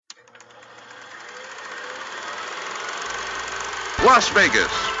Las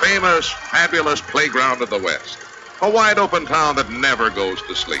Vegas, famous, fabulous playground of the West. A wide-open town that never goes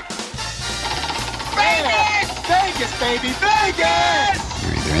to sleep. Vegas! Vegas, baby, Vegas!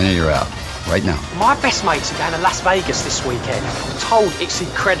 You're either in or you're out. Right now. My best mates are going to Las Vegas this weekend. I'm told it's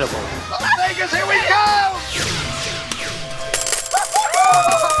incredible. Vegas, here we go!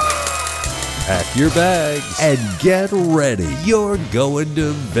 Pack your bags and get ready. You're going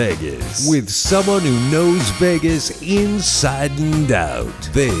to Vegas with someone who knows Vegas inside and out.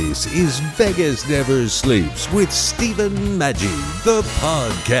 This is Vegas Never Sleeps with Stephen Maggi, the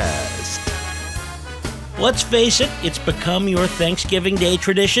podcast. Let's face it, it's become your Thanksgiving Day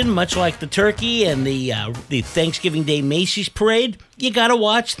tradition, much like the turkey and the Thanksgiving Day Macy's parade. You got to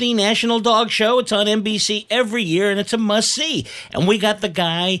watch the National Dog Show. It's on NBC every year, and it's a must-see. And we got the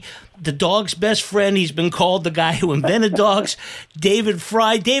guy, the dog's best friend. He's been called the guy who invented dogs, David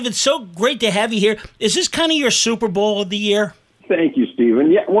Frei. David, so great to have you here. Is this kind of your Super Bowl of the year? Thank you,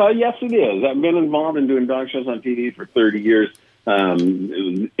 Stephen. Yeah, well, yes, it is. I've been involved in doing dog shows on TV for 30 years.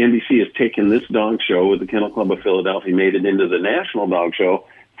 NBC has taken this dog show with the Kennel Club of Philadelphia, made it into the National Dog Show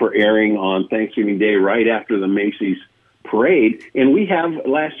for airing on Thanksgiving Day right after the Macy's parade. And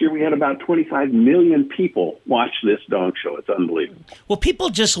last year we had about 25 million people watch this dog show. It's unbelievable. Well,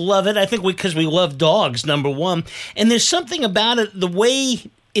 people just love it, I think, because we love dogs, number one. And there's something about it, the way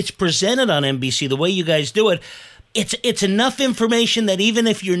it's presented on NBC, the way you guys do it, it's enough information that even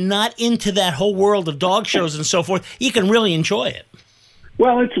if you're not into that whole world of dog shows and so forth, you can really enjoy it.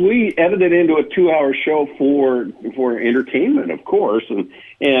 Well, we edit it into a 2-hour show for entertainment, of course, and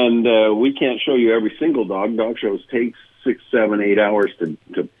we can't show you every single dog. Dog shows take 6, 7, 8 hours to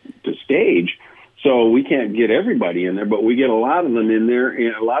stage, so we can't get everybody in there, but we get a lot of them in there,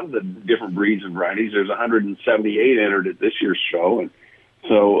 and a lot of the different breeds and varieties. There's 178 entered at this year's show, and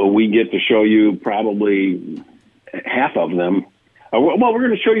so we get to show you probably half of them. Well, we're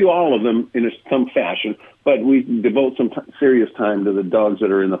going to show you all of them in some fashion, but we devote some serious time to the dogs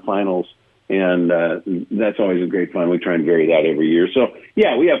that are in the finals, and that's always a great fun. We try and vary that every year. So,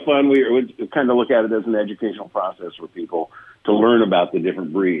 yeah, we have fun. We kind of look at it as an educational process for people to learn about the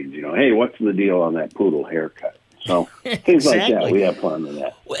different breeds. You know, hey, what's the deal on that poodle haircut? So things like that. We have fun with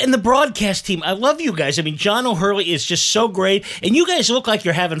that. And the broadcast team, I love you guys. I mean, John O'Hurley is just so great, and you guys look like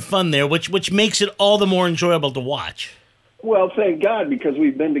you're having fun there, which makes it all the more enjoyable to watch. Well, thank God, because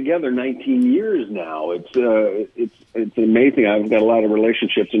we've been together 19 years now. It's amazing. I've got a lot of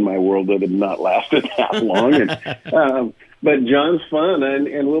relationships in my world that have not lasted that long, but John's fun,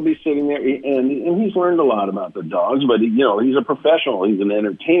 and we'll be sitting there, and he's learned a lot about the dogs. But he's a professional. He's an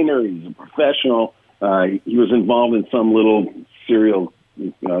entertainer. He's a professional. He was involved in some little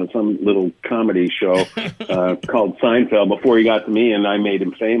comedy show called Seinfeld before he got to me, and I made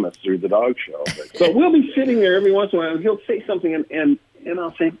him famous through the dog show. So we'll be sitting there every once in a while, and he'll say something, and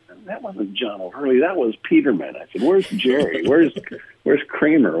I'll say, that wasn't John O'Hurley, that was Peterman. I said, where's Jerry? Where's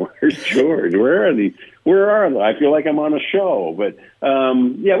Kramer? Where's George? Where are they? I feel like I'm on a show. But,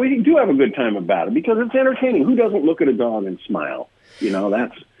 yeah, we do have a good time about it because it's entertaining. Who doesn't look at a dog and smile?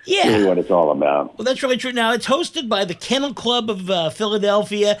 That's really what it's all about. Well, that's really true. Now, it's hosted by the Kennel Club of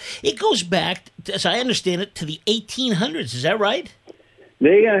Philadelphia. It goes back, as I understand it, to the 1800s. Is that right?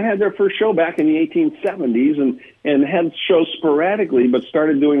 They had their first show back in the 1870s and had shows sporadically, but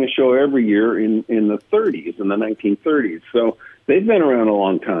started doing a show every year in the 30s, in the 1930s. So they've been around a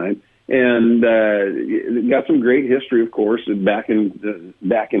long time and got some great history, of course, back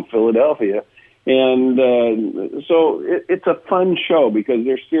in Philadelphia. And so it's a fun show because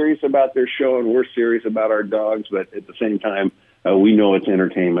they're serious about their show and we're serious about our dogs, but at the same time, we know it's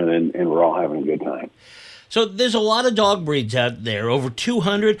entertainment and we're all having a good time. So there's a lot of dog breeds out there, over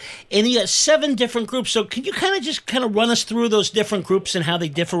 200, and you got 7 different groups. So can you kind of run us through those different groups and how they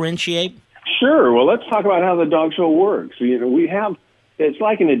differentiate? Sure. Well, let's talk about how the dog show works. It's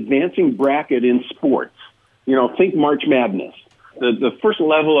like an advancing bracket in sports. Think March Madness. The first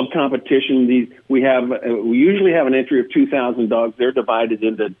level of competition, we usually have an entry of 2,000 dogs. They're divided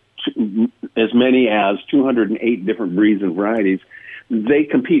into as many as 208 different breeds and varieties. They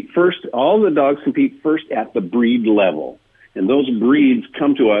compete first. All the dogs compete first at the breed level, and those breeds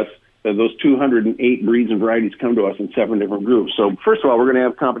come to us. Those 208 breeds and varieties come to us in 7 different groups. So first of all, we're going to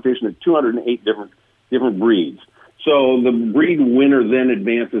have competition at 208 different breeds. So the breed winner then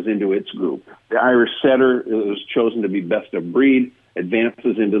advances into its group. The Irish Setter is chosen to be best of breed,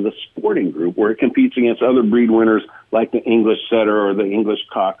 advances into the sporting group where it competes against other breed winners like the English Setter or the English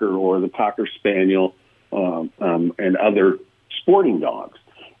Cocker or the Cocker Spaniel and other sporting dogs.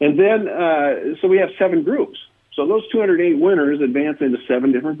 And then, so we have 7 groups. So those 208 winners advance into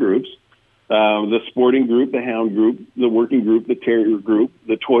 7 different groups. the sporting group, the hound group, the working group, the terrier group,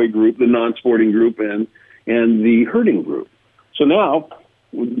 the toy group, the non-sporting group, and the herding group. So now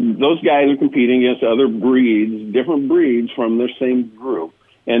those guys are competing against other breeds, different breeds from their same group.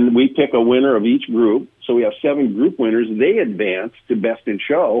 And we pick a winner of each group. So we have 7 group winners. They advance to best in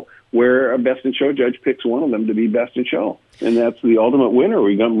show, where a best in show judge picks one of them to be best in show. And that's the ultimate winner.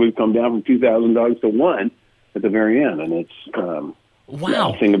 We've come down from 2,000 dogs to 1 at the very end. And it's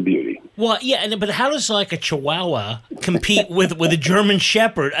wow, a thing of beauty. Well, yeah, but how does like a Chihuahua compete with a German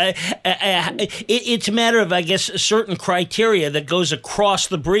Shepherd? It's a matter of, I guess, a certain criteria that goes across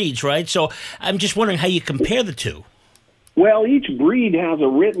the breeds, right? So I'm just wondering how you compare the two. Well, each breed has a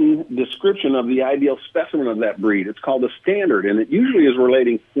written description of the ideal specimen of that breed. It's called a standard, and it usually is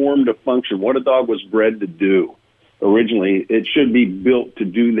relating form to function, what a dog was bred to do. Originally, it should be built to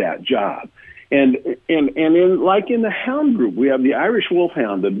do that job. And in the hound group, we have the Irish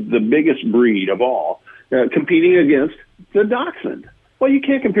Wolfhound, the biggest breed of all, competing against the Dachshund. Well, you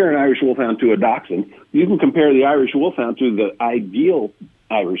can't compare an Irish Wolfhound to a Dachshund. You can compare the Irish Wolfhound to the ideal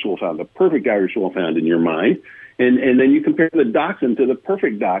Irish Wolfhound, the perfect Irish Wolfhound in your mind. And then you compare the Dachshund to the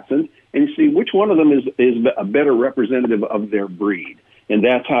perfect Dachshund, and you see which one of them is a better representative of their breed. And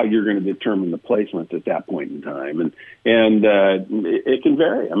that's how you're going to determine the placements at that point in time. And it can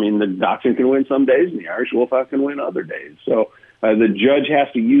vary. I mean, the Dachshund can win some days, and the Irish Wolfhound can win other days. So the judge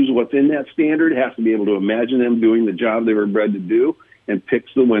has to use what's in that standard, has to be able to imagine them doing the job they were bred to do, and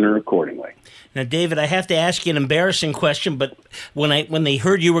picks the winner accordingly. Now, David, I have to ask you an embarrassing question, but when they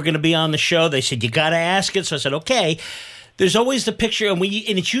heard you were going to be on the show, they said, you got to ask it. So I said, okay. There's always the picture, and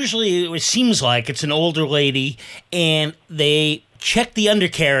it's usually, it seems like it's an older lady, and they check the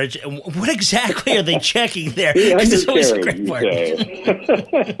undercarriage. And what exactly are they checking there? The always a great part.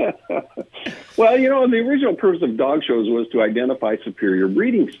 Well, the original purpose of dog shows was to identify superior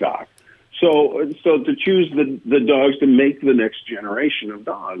breeding stock. So to choose the dogs to make the next generation of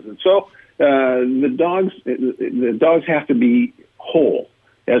dogs. And so the dogs have to be whole,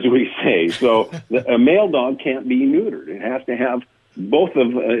 as we say. So a male dog can't be neutered. It has to have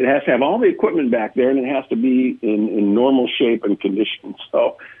it has to have all the equipment back there, and it has to be in normal shape and condition.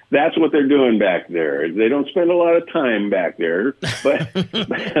 So that's what they're doing back there. They don't spend a lot of time back there,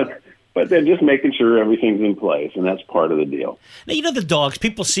 but they're just making sure everything's in place, and that's part of the deal. Now, the dogs,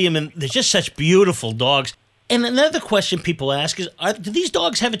 people see them, and they're just such beautiful dogs. And another question people ask is, do these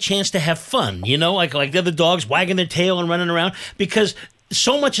dogs have a chance to have fun? Like the other dogs wagging their tail and running around? Because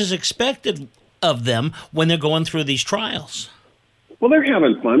so much is expected of them when they're going through these trials. Well, they're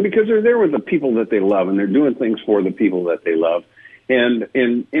having fun because they're there with the people that they love, and they're doing things for the people that they love. And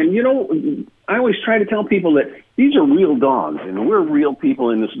I always try to tell people that these are real dogs, and we're real people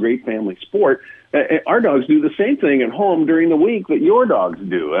in this great family sport. Our dogs do the same thing at home during the week that your dogs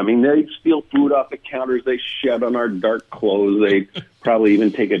do. I mean, they steal food off the counters. They shed on our dark clothes. They probably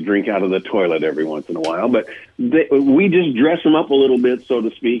even take a drink out of the toilet every once in a while. But we just dress them up a little bit, so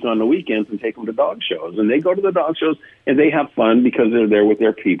to speak, on the weekends and take them to dog shows. And they go to the dog shows, and they have fun because they're there with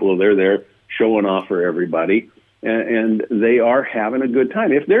their people. They're there showing off for everybody. And they are having a good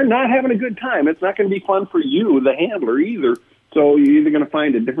time. If they're not having a good time, it's not going to be fun for you, the handler, either. So you're either going to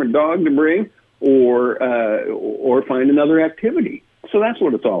find a different dog to bring or find another activity. So that's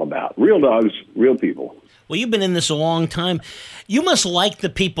what it's all about. Real dogs, real people. Well, you've been in this a long time. You must like the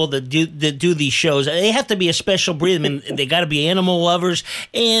people that do these shows. They have to be a special breed. I mean, they got to be animal lovers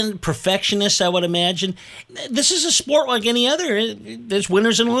and perfectionists, I would imagine. This is a sport like any other. There's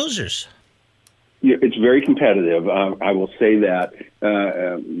winners and losers. Yeah, it's very competitive. I will say that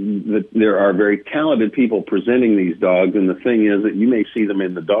there are very talented people presenting these dogs, and the thing is that you may see them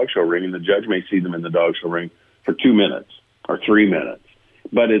in the dog show ring, and the judge may see them in the dog show ring for 2 minutes or 3 minutes.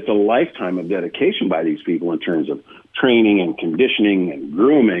 But it's a lifetime of dedication by these people in terms of training and conditioning and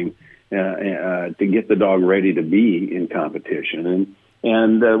grooming to get the dog ready to be in competition.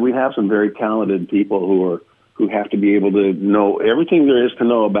 And we have some very talented people who have to be able to know everything there is to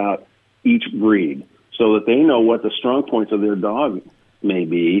know about each breed, so that they know what the strong points of their dog may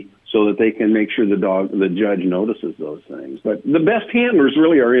be, so that they can make sure the judge notices those things. But the best handlers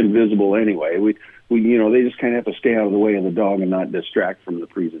really are invisible anyway. We they just kind of have to stay out of the way of the dog and not distract from the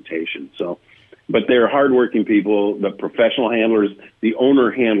presentation. So, but they're hardworking people. The professional handlers, the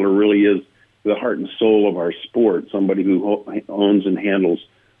owner handler really is the heart and soul of our sport. Somebody who owns and handles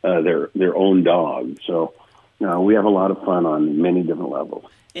their own dog. So, we have a lot of fun on many different levels.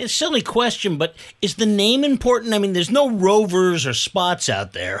 It's a silly question, but is the name important? I mean, there's no Rovers or Spots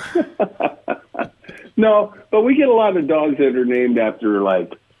out there. No, but we get a lot of dogs that are named after,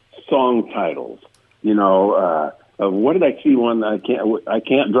 like, song titles. what did I see one? I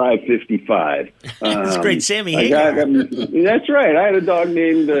can't drive 55. That's great, Sammy Hagar. That's right. I had a dog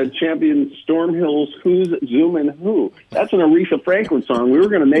named Champion Storm Hills Who's Zoomin' Who. That's an Aretha Franklin song. We were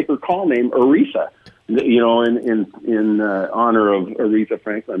going to make her call name Aretha, in honor of Aretha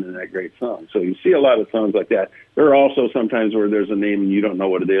Franklin and that great song. So you see a lot of songs like that. There are also sometimes where there's a name and you don't know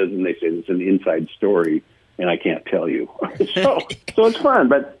what it is, and they say it's an inside story, and I can't tell you. so it's fun.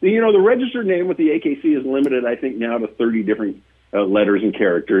 But, the registered name with the AKC is limited, I think, now to 30 different letters and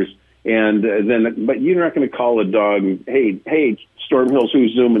characters. And but you're not going to call a dog, hey, Storm Hills,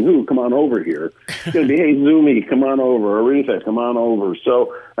 who's Zoomin' Who, come on over here. It's going to be, hey, Zoomy, come on over. Aretha, come on over.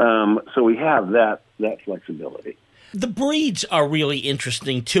 So we have that flexibility. The breeds are really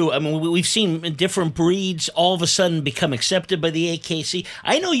interesting, too. I mean, we've seen different breeds all of a sudden become accepted by the AKC.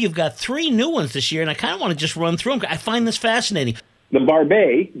 I know you've got 3 new ones this year, and I kind of want to just run through them. I find this fascinating. The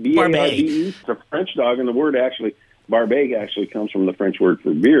Barbet, B-A-R-B-E, it's a French dog, and the word Barbet actually comes from the French word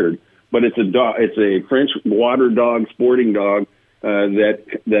for beard, but it's a dog. It's a French water dog, sporting dog that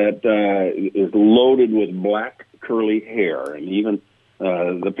is loaded with black curly hair, and even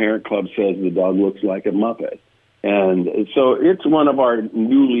the parent club says the dog looks like a Muppet. And so it's one of our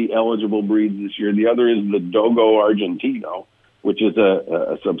newly eligible breeds this year. The other is the Dogo Argentino, which is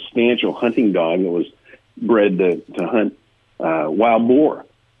a substantial hunting dog that was bred to hunt wild boar.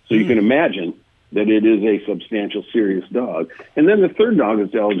 So you can imagine that it is a substantial, serious dog. And then the third dog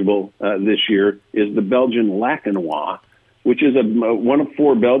that's eligible this year is the Belgian Lacanois, which is one of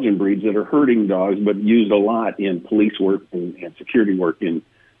 4 Belgian breeds that are herding dogs, but used a lot in police work and security work in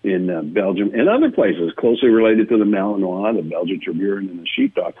Belgium and other places, closely related to the Malinois, the Belgian Tervuren, and the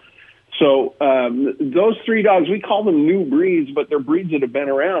sheepdog. So those 3 dogs, we call them new breeds, but they're breeds that have been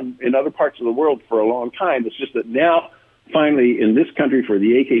around in other parts of the world for a long time. It's just that now, finally, in this country, for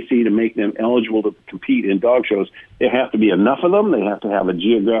the AKC to make them eligible to compete in dog shows, there have to be enough of them. They have to have a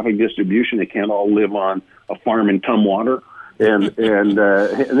geographic distribution. They can't all live on a farm in Tumwater. And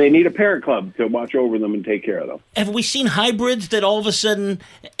they need a parent club to watch over them and take care of them. Have we seen hybrids that all of a sudden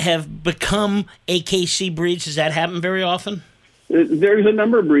have become AKC breeds? Does that happen very often? There's a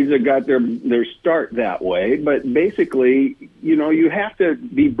number of breeds that got their start that way, but basically, you have to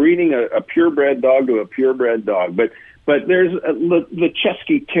be breeding a purebred dog to a purebred dog. But there's the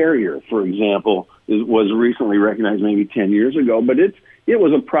Chesky Terrier, for example, was recently recognized maybe 10 years ago, but it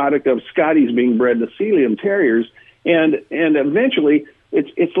was a product of Scotties being bred to Sealyham Terriers. And eventually,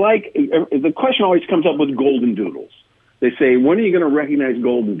 it's like the question always comes up with golden doodles. They say, when are you going to recognize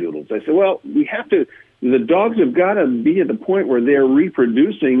golden doodles? I say, well, we have to. The dogs have got to be at the point where they're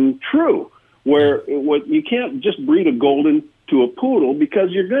reproducing true. Where you can't just breed a golden to a poodle because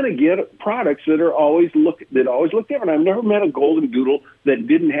you're going to get products that always look different. I've never met a golden doodle that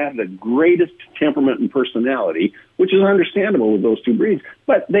didn't have the greatest temperament and personality, which is understandable with those 2 breeds.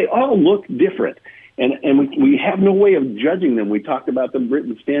 But they all look different. And we have no way of judging them. We talked about the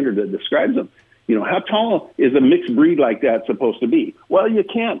Britain standard that describes them. How tall is a mixed breed like that supposed to be? Well, you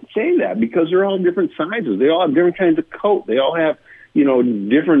can't say that because they're all different sizes. They all have different kinds of coat. They all have,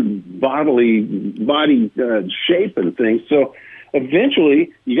 different body shape and things. So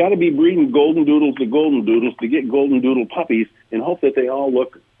eventually, you got to be breeding golden doodles to get golden doodle puppies and hope that they all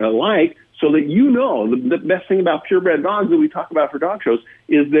look alike so that the best thing about purebred dogs that we talk about for dog shows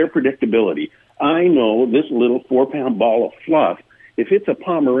is their predictability. I know this little 4-pound ball of fluff, if it's a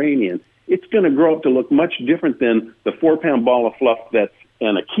Pomeranian, it's going to grow up to look much different than the 4-pound ball of fluff that's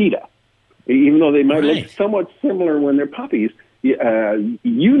an Akita. Even though they might look somewhat similar when they're puppies,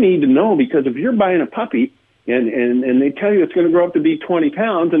 you need to know, because if you're buying a puppy and they tell you it's going to grow up to be 20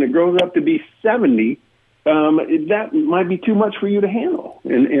 pounds and it grows up to be 70, that might be too much for you to handle.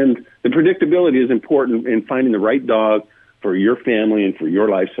 And the predictability is important in finding the right dog for your family and for your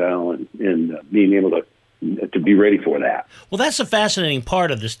lifestyle and being able to be ready for that. Well, that's the fascinating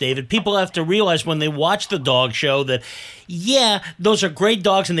part of this, David. People have to realize when they watch the dog show that, those are great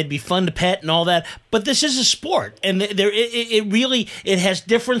dogs and they'd be fun to pet and all that, but this is a sport, and it has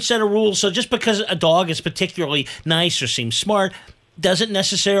different set of rules. So just because a dog is particularly nice or seems smart doesn't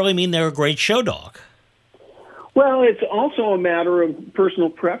necessarily mean they're a great show dog. Well, it's also a matter of personal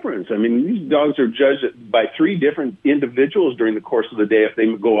preference. I mean, these dogs are judged by 3 different individuals during the course of the day. If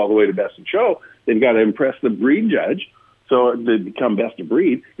they go all the way to best in show, they've got to impress the breed judge, so they become best of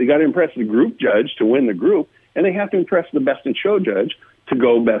breed. They got to impress the group judge to win the group, and they have to impress the best in show judge to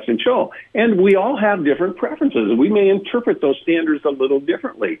go best in show. And we all have different preferences. We may interpret those standards a little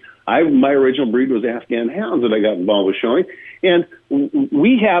differently. My original breed was Afghan hounds that I got involved with showing. And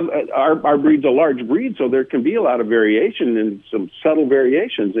we have, our breed's a large breed, so there can be a lot of variation and some subtle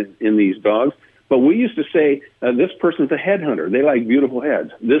variations in these dogs. But we used to say, this person's a headhunter. They like beautiful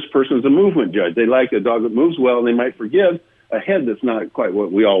heads. This person's a movement judge. They like a dog that moves well, and they might forgive a head that's not quite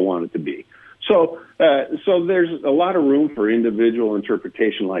what we all want it to be. So there's a lot of room for individual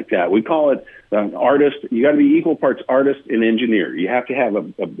interpretation like that. We call it artist. You got to be equal parts artist and engineer. You have to have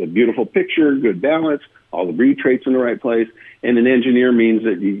a beautiful picture, good balance, all the breed traits in the right place. And an engineer means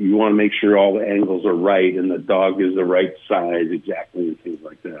that you want to make sure all the angles are right and the dog is the right size exactly and things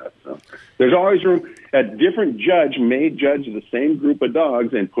like that. So there's always room. A different judge may judge the same group of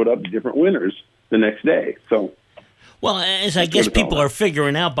dogs and put up different winners the next day. So. Well, as I guess people are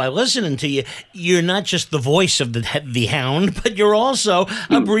figuring out by listening to you, you're not just the voice of the hound, but you're also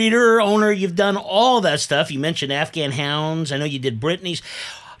a breeder, owner. You've done all that stuff. You mentioned Afghan hounds. I know you did Brittany's.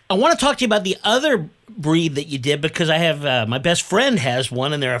 I want to talk to you about the other breed that you did because I have my best friend has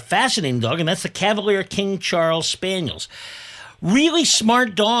one, and they're a fascinating dog, and that's the Cavalier King Charles Spaniels. Really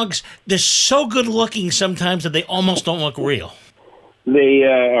smart dogs. They're so good looking sometimes that they almost don't look real. They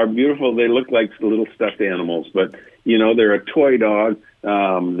are beautiful. They look like little stuffed animals, but they're a toy dog.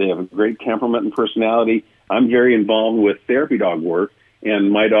 They have a great temperament and personality. I'm very involved with therapy dog work,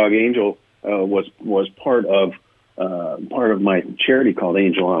 and my dog Angel was part of my charity called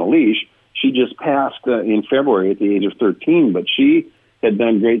Angel on a Leash. She just passed in February at the age of 13, but she had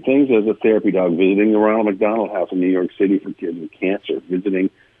done great things as a therapy dog, visiting the Ronald McDonald House in New York City for kids with cancer,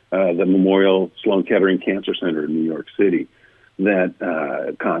 visiting the Memorial Sloan Kettering Cancer Center in New York City.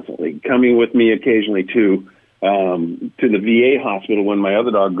 That constantly coming with me occasionally to the VA hospital when my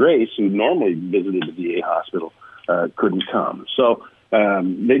other dog Grace, who normally visited the VA hospital, couldn't come. So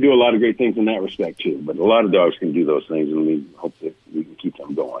they do a lot of great things in that respect too. But a lot of dogs can do those things, and we hope that we can keep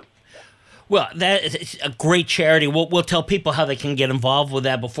them going. Well, that is a great charity. We'll tell people how they can get involved with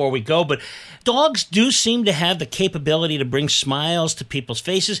that before we go. But dogs do seem to have the capability to bring smiles to people's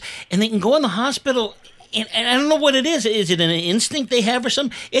faces, and they can go in the hospital. And I don't know what it is. Is it an instinct they have or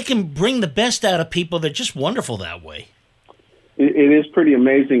something? It can bring the best out of people. They're just wonderful that way. It is pretty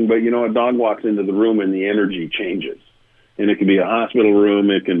amazing, but, a dog walks into the room and the energy changes. And it can be a hospital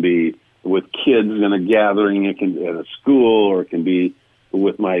room. It can be with kids in a gathering. It can be at a school, or it can be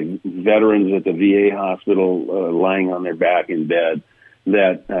with my veterans at the VA hospital lying on their back in bed,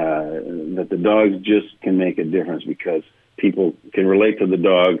 that the dogs just can make a difference because people can relate to the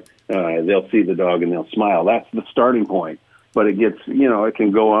dog. They'll see the dog and they'll smile. That's the starting point. But it gets, it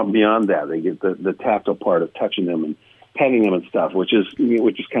can go on beyond that. They get the tactile part of touching them and petting them and stuff, which is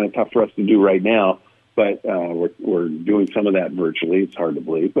kind of tough for us to do right now. But we're doing some of that virtually. It's hard to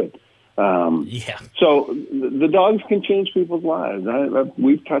believe, but yeah. So the dogs can change people's lives.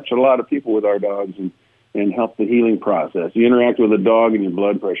 We've touched a lot of people with our dogs and helped the healing process. You interact with a dog and your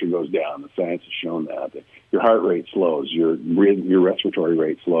blood pressure goes down. The science has shown that. Your heart rate slows. Your respiratory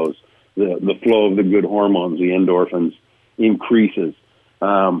rate slows. The flow of the good hormones, the endorphins, increases.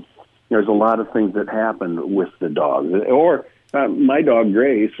 There's a lot of things that happen with the dog. Or my dog,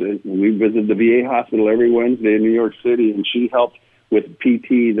 Grace, we visit the VA hospital every Wednesday in New York City, and she helped with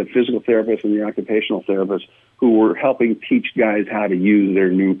PT, the physical therapist and the occupational therapist, who were helping teach guys how to use their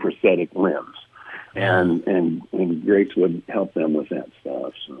new prosthetic limbs. And Grace would help them with that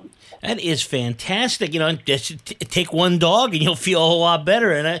stuff. So. That is fantastic. Just take one dog and you'll feel a whole lot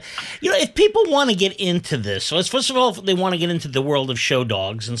better. And if people want to get into this, so first of all, if they want to get into the world of show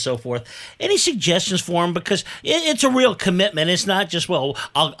dogs and so forth, any suggestions for them? Because it's a real commitment. It's not just,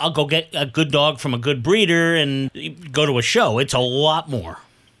 I'll go get a good dog from a good breeder and go to a show. It's a lot more.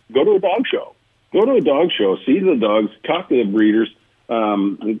 Go to a dog show. Go to a dog show. See the dogs. Talk to the breeders.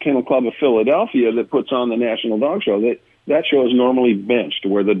 The Kennel Club of Philadelphia that puts on the National Dog Show, that show is normally benched,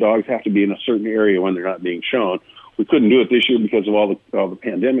 where the dogs have to be in a certain area when they're not being shown. We couldn't do it this year because of all the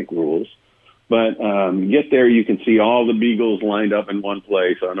pandemic rules. But get there, you can see all the beagles lined up in one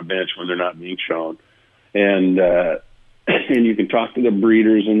place on a bench when they're not being shown, and you can talk to the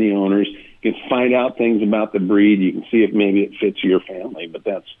breeders and the owners. You can find out things about the breed. You can see if maybe it fits your family. But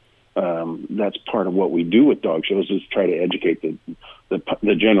that's part of what we do with dog shows, is try to educate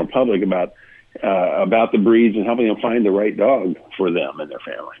the general public about the breeds and helping them find the right dog for them and their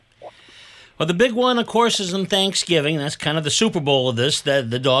family. Well, the big one, of course, is on Thanksgiving. That's kind of the Super Bowl of this, the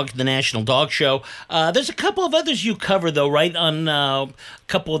National Dog Show. There's a couple of others you cover, though, right, on a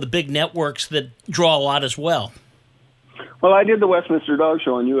couple of the big networks that draw a lot as well. Well, I did the Westminster Dog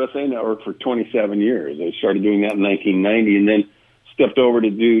Show on USA Network for 27 years. I started doing that in 1990, and then stepped over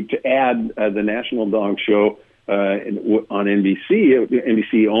to add the National Dog Show on NBC.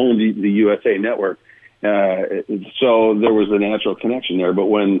 NBC owned the USA Network, so there was a natural connection there. But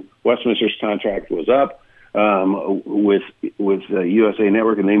when Westminster's contract was up, with USA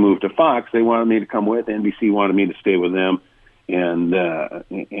Network, and they moved to Fox. They wanted me to come with. NBC wanted me to stay with them, and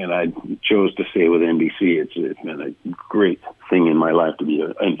I chose to stay with NBC. It's been a great thing in my life to be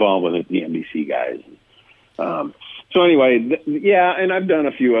involved with the NBC guys. So anyway, and I've done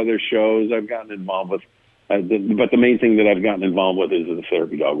a few other shows. I've gotten involved with, but the main thing that I've gotten involved with is the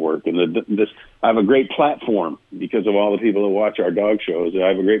therapy dog work. And I have a great platform because of all the people that watch our dog shows. I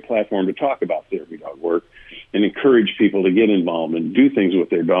have a great platform to talk about therapy dog work and encourage people to get involved and do things with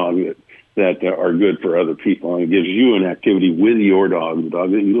their dog that are good for other people. And it gives you an activity with your dog, the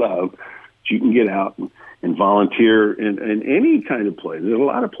dog that you love, that you can get out and volunteer in any kind of place. There's a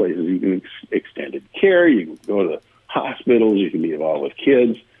lot of places. You can extended care. You can go to hospitals. You can be involved with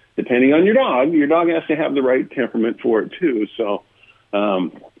kids. Depending on your dog has to have the right temperament for it too. So,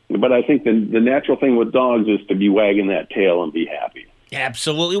 but I think the natural thing with dogs is to be wagging that tail and be happy.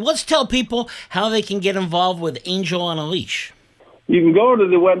 Absolutely. Let's tell people how they can get involved with Angel on a Leash. You can go to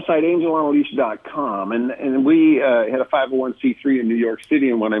the website angelonaleash.com, and we had a 501c3 in New York City,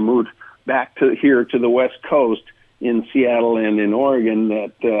 and when I moved back to the West Coast in Seattle and in Oregon,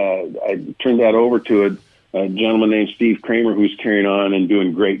 that I turned that over to a gentleman named Steve Kramer, who's carrying on and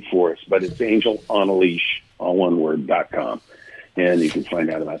doing great for us. But it's angelonaleash, all one word, .com, and you can find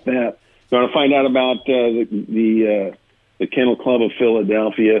out about that. If you want to find out about the Kennel Club of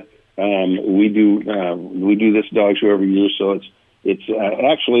Philadelphia, we do this dog show every year, so it's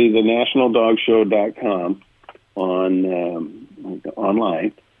actually the nationaldogshow.com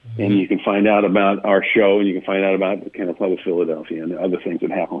online. And you can find out about our show, and you can find out about the Kennel Club of Philadelphia and the other things that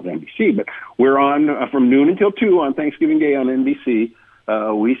happen with NBC. But we're on from noon until 2 on Thanksgiving Day on NBC.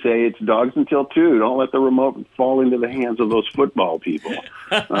 We say it's dogs until 2. Don't let the remote fall into the hands of those football people.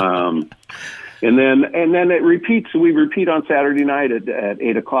 And then it repeats. We repeat on Saturday night at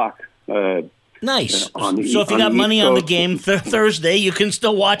 8 o'clock. Nice. So if you got money on the game Thursday, you can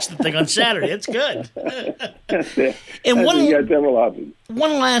still watch the thing on Saturday. It's good. And one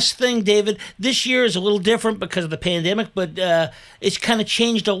last thing, David. This year is a little different because of the pandemic, but it's kind of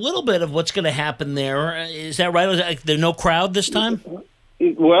changed a little bit of what's going to happen there. Is that right? There's no crowd this time?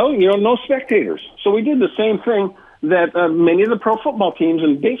 Well, no spectators. So we did the same thing that many of the pro football teams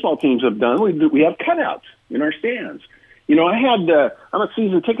and baseball teams have done. We have cutouts in our stands. I'm a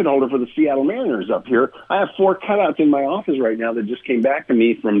season ticket holder for the Seattle Mariners up here. I have 4 cutouts in my office right now that just came back to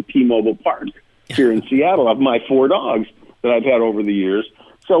me from T-Mobile Park here in Seattle of my 4 dogs that I've had over the years.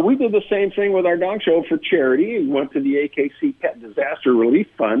 So we did the same thing with our dog show for charity. We went to the AKC Pet Disaster Relief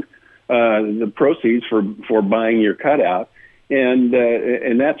Fund, the proceeds for buying your cutout. And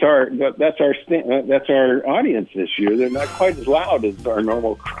that's our audience this year. They're not quite as loud as our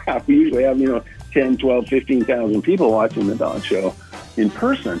normal crowd. We usually have 10, 12, 15,000 people watching the dog show in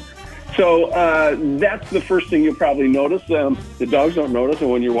person. So that's the first thing you'll probably notice. The dogs don't notice,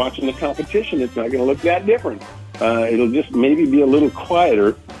 and when you're watching the competition, it's not going to look that different. It'll just maybe be a little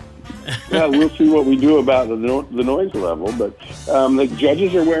quieter. We'll see what we do about the noise level. But the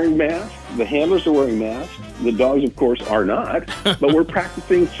judges are wearing masks. The handlers are wearing masks. The dogs, of course, are not. But we're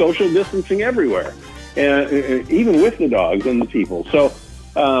practicing social distancing everywhere, and even with the dogs and the people.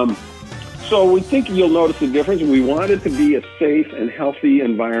 So we think you'll notice the difference. We want it to be a safe and healthy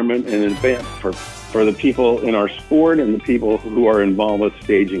environment and an event for the people in our sport and the people who are involved with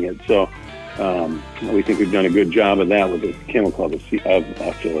staging it. So we think we've done a good job of that with the Kennel Club of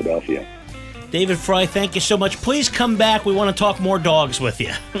Philadelphia. David Frei, thank you so much. Please come back. We want to talk more dogs with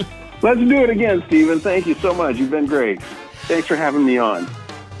you. Let's do it again, Stephen. Thank you so much. You've been great. Thanks for having me on.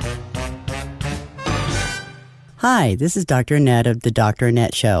 Hi, this is Dr. Annette of The Dr.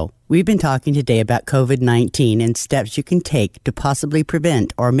 Annette Show. We've been talking today about COVID-19 and steps you can take to possibly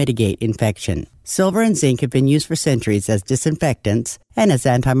prevent or mitigate infection. Silver and zinc have been used for centuries as disinfectants and as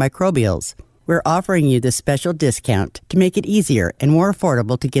antimicrobials. We're offering you this special discount to make it easier and more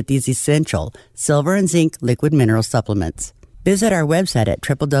affordable to get these essential silver and zinc liquid mineral supplements. Visit our website at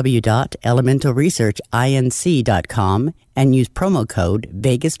www.elementalresearchinc.com and use promo code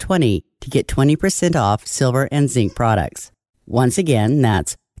VEGAS20 to get 20% off silver and zinc products. Once again,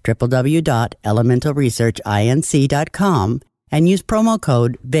 that's www.elementalresearchinc.com and use promo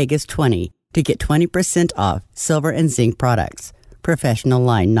code VEGAS20 to get 20% off silver and zinc products. Professional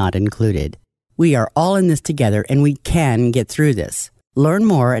line not included. We are all in this together and we can get through this. Learn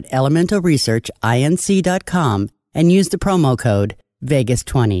more at elementalresearchinc.com and use the promo code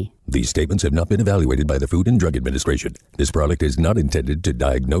VEGAS20. These statements have not been evaluated by the Food and Drug Administration. This product is not intended to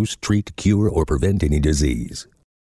diagnose, treat, cure, or prevent any disease.